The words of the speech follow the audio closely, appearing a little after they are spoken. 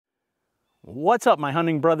What's up, my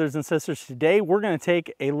hunting brothers and sisters? Today we're going to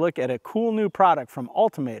take a look at a cool new product from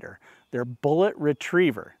UltimAider, their bullet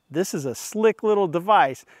retriever. This is a slick little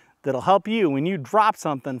device that'll help you when you drop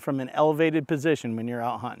something from an elevated position when you're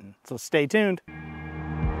out hunting. So stay tuned.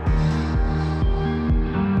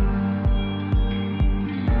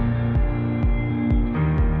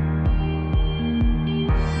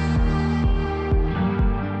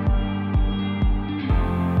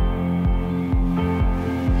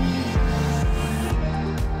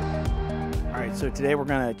 So today we're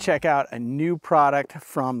going to check out a new product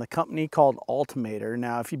from the company called UltimAider.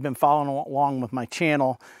 Now, if you've been following along with my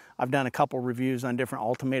channel, I've done a couple reviews on different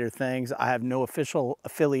UltimAider things. I have no official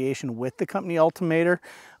affiliation with the company UltimAider,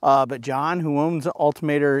 but John, who owns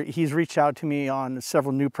UltimAider, he's reached out to me on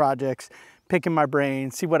several new projects, picking my brain,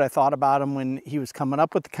 see what I thought about him when he was coming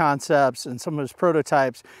up with the concepts and some of his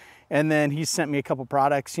prototypes. And then he sent me a couple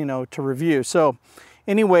products, to review. So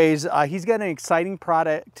anyways, he's got an exciting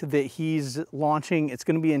product that he's launching. It's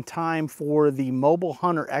going to be in time for the Mobile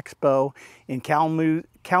Hunter Expo in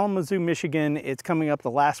Kalamazoo, Michigan. It's coming up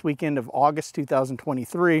the last weekend of August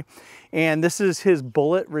 2023. And this is his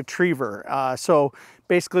bullet retriever. So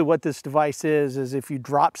basically what this device is if you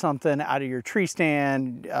drop something out of your tree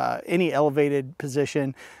stand, any elevated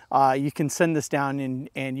position, you can send this down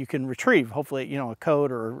and you can retrieve, hopefully, a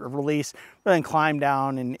code or a release, rather than climb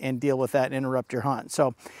down and deal with that and interrupt your hunt.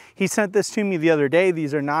 So he sent this to me the other day.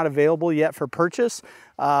 These are not available yet for purchase.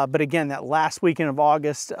 But again, that last weekend of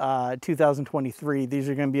August 2023, these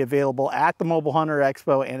are going to be available at the Mobile Hunter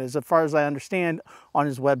Expo, and as far as I understand, on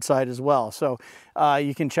his website as well. So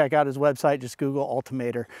you can check out his website, just Google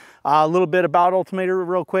UltimAider. A little bit about UltimAider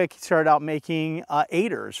real quick. He started out making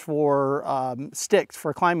aiders for sticks,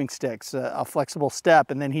 for climbing sticks, a flexible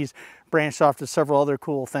step, and then he's branched off to several other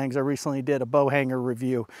cool things. I recently did a bow hanger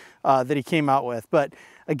review that he came out with. But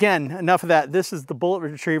again, enough of that. This is the bullet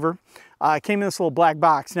retriever. It came in this little black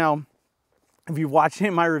box. Now, if you've watched any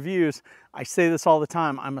of my reviews, I say this all the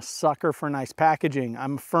time. I'm a sucker for nice packaging.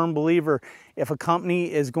 I'm a firm believer if a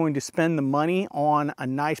company is going to spend the money on a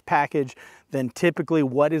nice package, then typically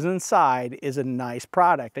what is inside is a nice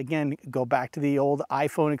product. Again, go back to the old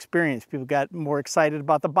iPhone experience. People got more excited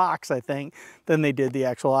about the box, I think, than they did the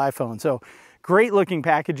actual iPhone. So great looking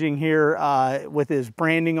packaging here with his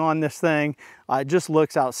branding on this thing. It just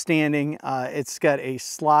looks outstanding. It's got a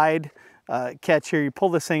slide catch here. You pull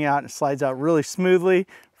this thing out and it slides out really smoothly.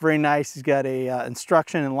 Very nice. He's got a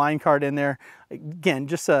instruction and line card in there. Again,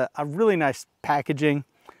 just a really nice packaging.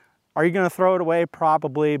 Are you going to throw it away?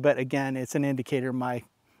 Probably, but again, it's an indicator of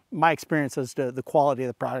my experience as to the quality of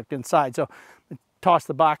the product inside. So toss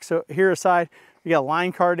the box here aside. You got a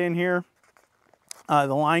line card in here.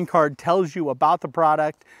 The line card tells you about the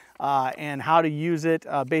product and how to use it.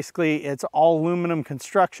 Basically, it's all aluminum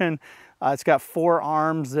construction. It's got 4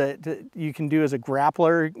 arms that you can do as a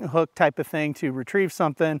grappler hook type of thing to retrieve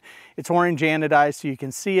something. It's orange anodized so you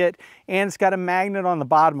can see it. And it's got a magnet on the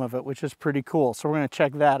bottom of it, which is pretty cool. So we're going to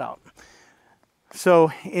check that out.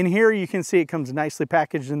 So in here you can see it comes nicely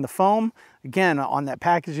packaged in the foam. Again, on that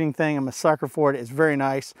packaging thing, I'm a sucker for it. It's very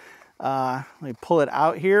nice. Let me pull it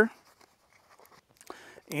out here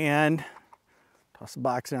and toss the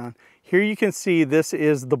box down. Here you can see this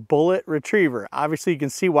is the bullet retriever. Obviously you can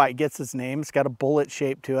see why it gets its name. It's got a bullet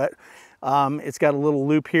shape to it. It's got a little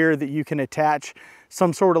loop here that you can attach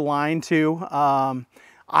some sort of line to.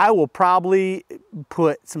 I will probably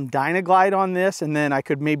put some Dynaglide on this, and then I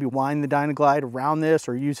could maybe wind the Dynaglide around this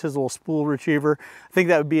or use his little spool retriever. I think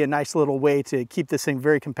that would be a nice little way to keep this thing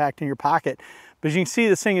very compact in your pocket. But as you can see,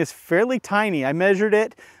 this thing is fairly tiny. I measured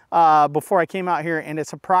it before I came out here, and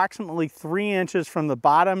it's approximately 3 inches from the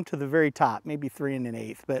bottom to the very top, maybe 3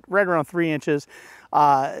 1/8, but right around 3 inches.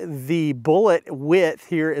 The bullet width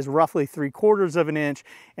here is roughly 3/4 of an inch,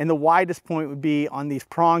 and the widest point would be on these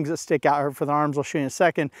prongs that stick out here for the arms. I'll show you in a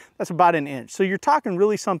second. That's about 1 inch. So you're talking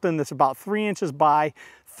really something that's about 3 inches by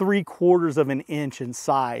 3/4 of an inch in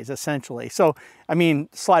size, essentially. So, I mean,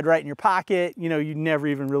 slide right in your pocket. You never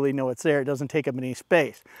even really know it's there. It doesn't take up any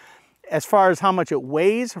space. As far as how much it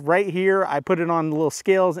weighs, right here, I put it on the little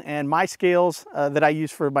scales, and my scales that I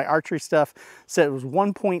use for my archery stuff said it was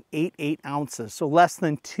 1.88 ounces. So less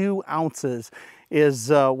than 2 ounces is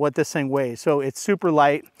what this thing weighs. So it's super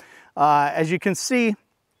light. As you can see,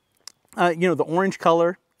 the orange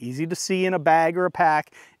color, easy to see in a bag or a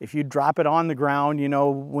pack. If you drop it on the ground,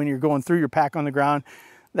 when you're going through your pack on the ground,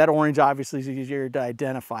 that orange obviously is easier to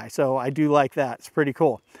identify. So I do like that. It's pretty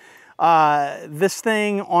cool. This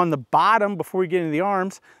thing on the bottom, before we get into the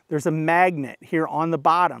arms, there's a magnet here on the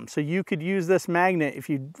bottom. So you could use this magnet, if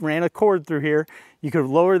you ran a cord through here, you could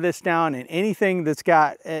lower this down, and anything that's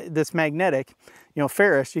got this magnetic, you know,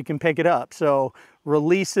 ferrous, you can pick it up. So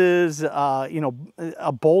releases, you know,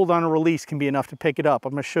 a bolt on a release can be enough to pick it up.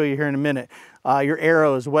 I'm gonna show you here in a minute. Your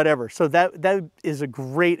arrows, whatever. So that is a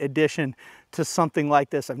great addition to something like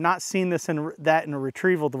this. I've not seen this in a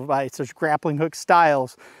retrieval device. There's grappling hook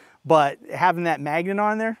styles, but having that magnet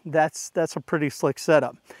on there, that's a pretty slick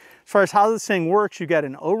setup. As far as how this thing works, you got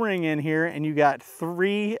an O-ring in here, and you got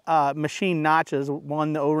 3 machine notches.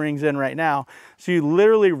 One, the O-ring's in right now. So you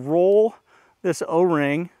literally roll this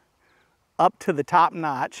O-ring up to the top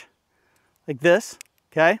notch, like this,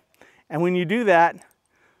 okay? And when you do that,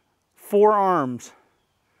 4 arms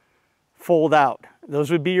fold out.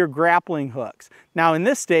 Those would be your grappling hooks. Now in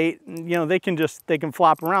this state, you know, they can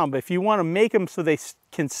flop around, but if you want to make them so they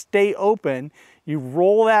can stay open, you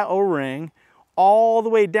roll that O-ring all the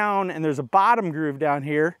way down, and there's a bottom groove down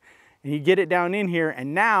here, and you get it down in here,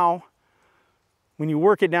 and now when you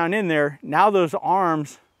work it down in there, now those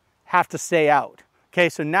arms have to stay out. Okay,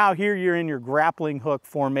 so now here you're in your grappling hook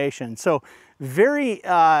formation. So very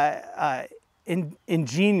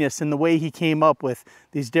ingenious in the way he came up with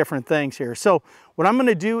these different things here. So what I'm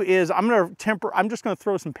gonna do is I'm just gonna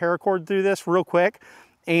throw some paracord through this real quick,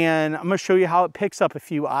 and I'm gonna show you how it picks up a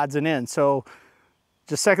few odds and ends. So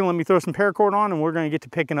just a second, let me throw some paracord on, and we're gonna get to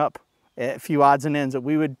picking up a few odds and ends that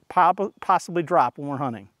we would possibly drop when we're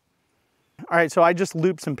hunting. All right, so I just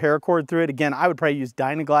looped some paracord through it. Again, I would probably use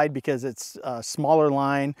Dynaglide because it's a smaller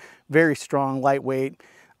line, very strong, lightweight.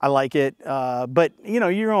 I like it, but you know,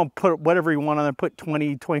 you're gonna put whatever you want on there, put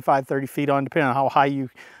 20, 25, 30 feet on, depending on how high you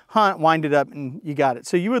hunt, wind it up, and you got it.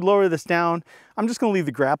 So you would lower this down. I'm just gonna leave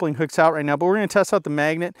the grappling hooks out right now, but we're gonna test out the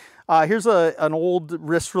magnet. Here's an old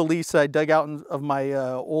wrist release I dug out of my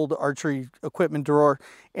old archery equipment drawer.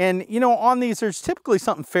 And you know, on these, there's typically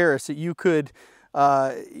something ferrous that you could,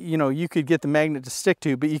 you know, you could get the magnet to stick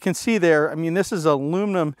to, but you can see there, I mean, this is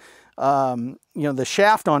aluminum. You know, the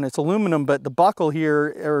shaft on it's aluminum, but the buckle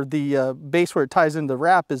here, or the base where it ties into the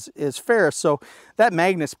wrap, is ferrous. So that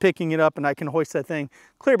magnet's picking it up, and I can hoist that thing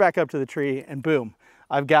clear back up to the tree, and boom,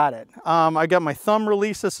 I've got it. I got my thumb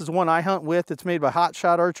release. This is one I hunt with. It's made by Hot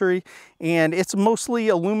Shot Archery, and it's mostly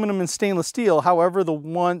aluminum and stainless steel. However,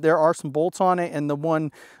 there are some bolts on it, and the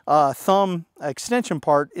one thumb extension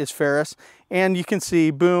part is ferrous. And you can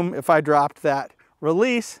see, boom, if I dropped that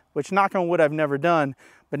release, which knock on wood I've never done,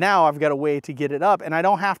 but now I've got a way to get it up, and I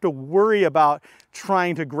don't have to worry about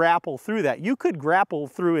trying to grapple through that. You could grapple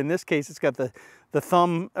through, in this case, it's got the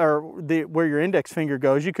thumb, or where your index finger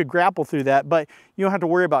goes. You could grapple through that, but you don't have to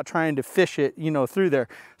worry about trying to fish it, you know, through there.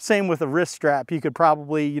 Same with a wrist strap. You could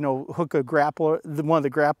probably, you know, hook a grappler, one of the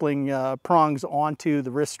grappling prongs onto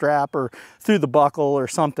the wrist strap or through the buckle or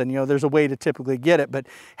something. You know, there's a way to typically get it, but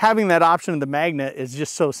having that option of the magnet is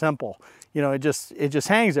just so simple. You know, it just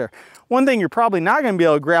hangs there. One thing you're probably not going to be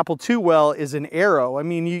able to grapple too well is an arrow. I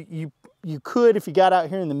mean, you could, if you got out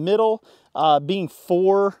here in the middle, being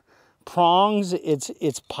 4 prongs,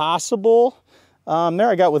 it's possible. There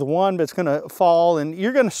I got with one, but it's going to fall, and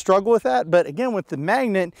you're going to struggle with that. But again, with the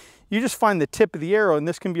magnet, you just find the tip of the arrow, and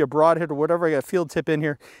this can be a broadhead or whatever. I got a field tip in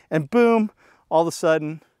here, and boom, all of a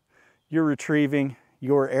sudden, you're retrieving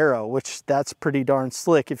your arrow, which that's pretty darn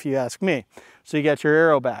slick if you ask me. So you got your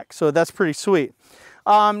arrow back. So that's pretty sweet.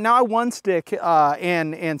 Now I one stick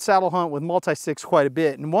and saddle hunt with multi-sticks quite a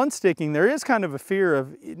bit. And one sticking, there is kind of a fear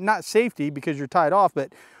of, not safety because you're tied off,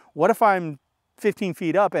 but what if I'm 15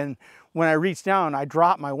 feet up and when I reach down, I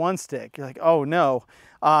drop my one stick? You're like, oh no.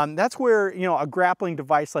 That's where, you know, a grappling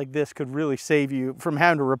device like this could really save you from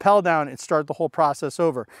having to rappel down and start the whole process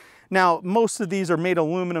over. Now, most of these are made of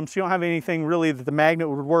aluminum, so you don't have anything really that the magnet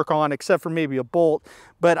would work on except for maybe a bolt.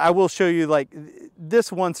 But I will show you, like, this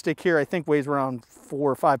one stick here, I think weighs around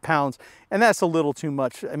 4 or 5 pounds, and that's a little too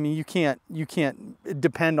much. I mean, you can't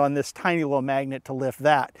depend on this tiny little magnet to lift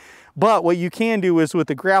that. But what you can do is with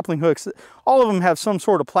the grappling hooks, all of them have some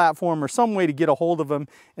sort of platform or some way to get a hold of them,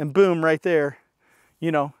 and boom, right there,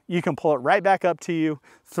 you know, you can pull it right back up to you,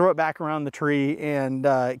 throw it back around the tree, and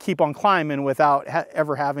keep on climbing without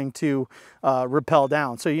ever having to rappel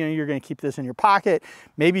down. So, you know, you're going to keep this in your pocket,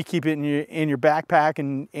 maybe keep it in your backpack,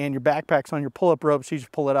 and your backpack's on your pull-up rope, so you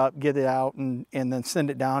just pull it up, get it out, and then send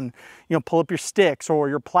it down. You know, pull up your sticks or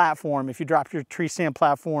your platform if you dropped your tree stand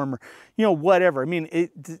platform, or, you know, whatever. I mean,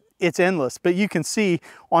 it's endless, but you can see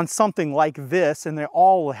on something like this, and they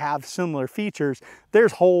all have similar features,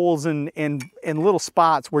 there's holes and little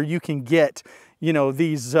spots where where you can get, you know,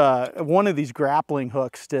 these one of these grappling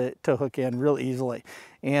hooks to hook in real easily.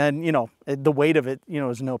 And, you know, the weight of it, you know,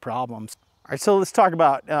 is no problems. All right, so let's talk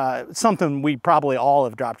about something we probably all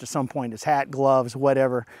have dropped at some point is hat, gloves,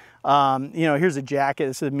 whatever. You know, here's a jacket.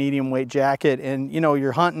 This is a medium weight jacket, and, you know,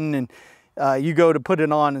 you're hunting and you go to put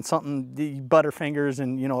it on and something, the butterfingers,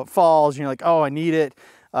 and, you know, it falls, and you're like, oh, I need it.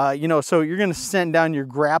 You know, so you're going to send down your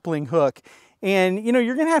grappling hook, and, you know,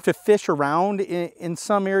 you're going to have to fish around in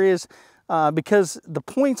some areas because the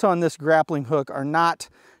points on this grappling hook are not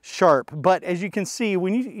sharp. But as you can see,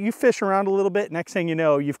 when you fish around a little bit, next thing you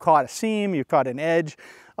know, you've caught a seam, you've caught an edge,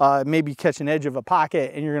 maybe you catch an edge of a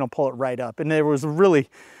pocket, and you're going to pull it right up. And there was really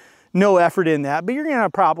no effort in that, but you're going to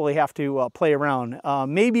probably have to play around.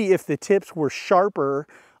 Maybe if the tips were sharper,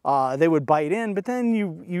 they would bite in, but then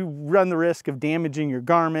you run the risk of damaging your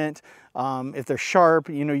garment. If they're sharp,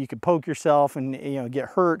 you know, you could poke yourself and, you know, get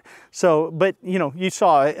hurt. So, but, you know, you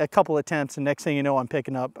saw a couple attempts, and next thing you know, I'm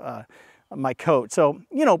picking up my coat. So,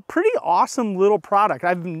 you know, pretty awesome little product.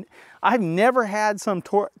 I've never had some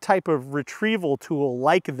type of retrieval tool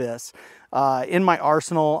like this in my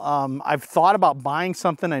arsenal. I've thought about buying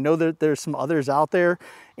something. I know that there's some others out there,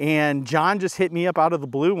 and John just hit me up out of the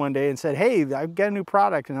blue one day and said, hey, I've got a new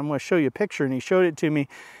product and I'm going to show you a picture. And he showed it to me,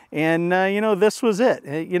 and you know, this was it,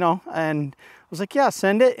 you know, and I was like, yeah,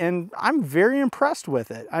 send it. And I'm very impressed with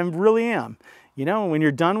it. I really am. You know, when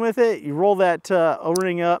you're done with it, you roll that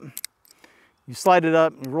O-ring up, you slide it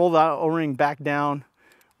up, you roll that O-ring back down,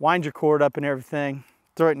 wind your cord up and everything,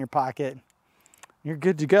 throw it in your pocket, you're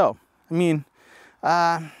good to go. I mean,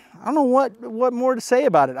 I don't know what more to say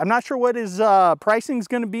about it. I'm not sure what his pricing is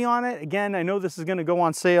going to be on it. Again, I know this is going to go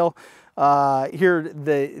on sale here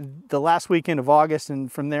the last weekend of August, and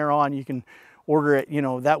from there on you can order it, you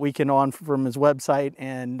know, that weekend on from his website.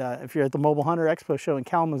 And if you're at the Mobile Hunter Expo show in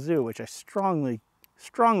Kalamazoo, which I strongly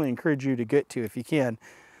encourage you to get to if you can,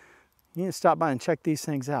 you need to stop by and check these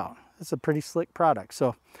things out. It's a pretty slick product.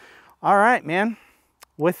 So, all right, man.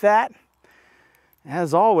 With that,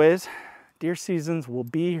 as always, deer seasons will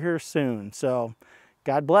be here soon. So,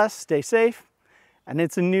 God bless, stay safe, and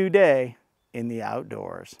it's a new day in the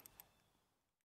outdoors.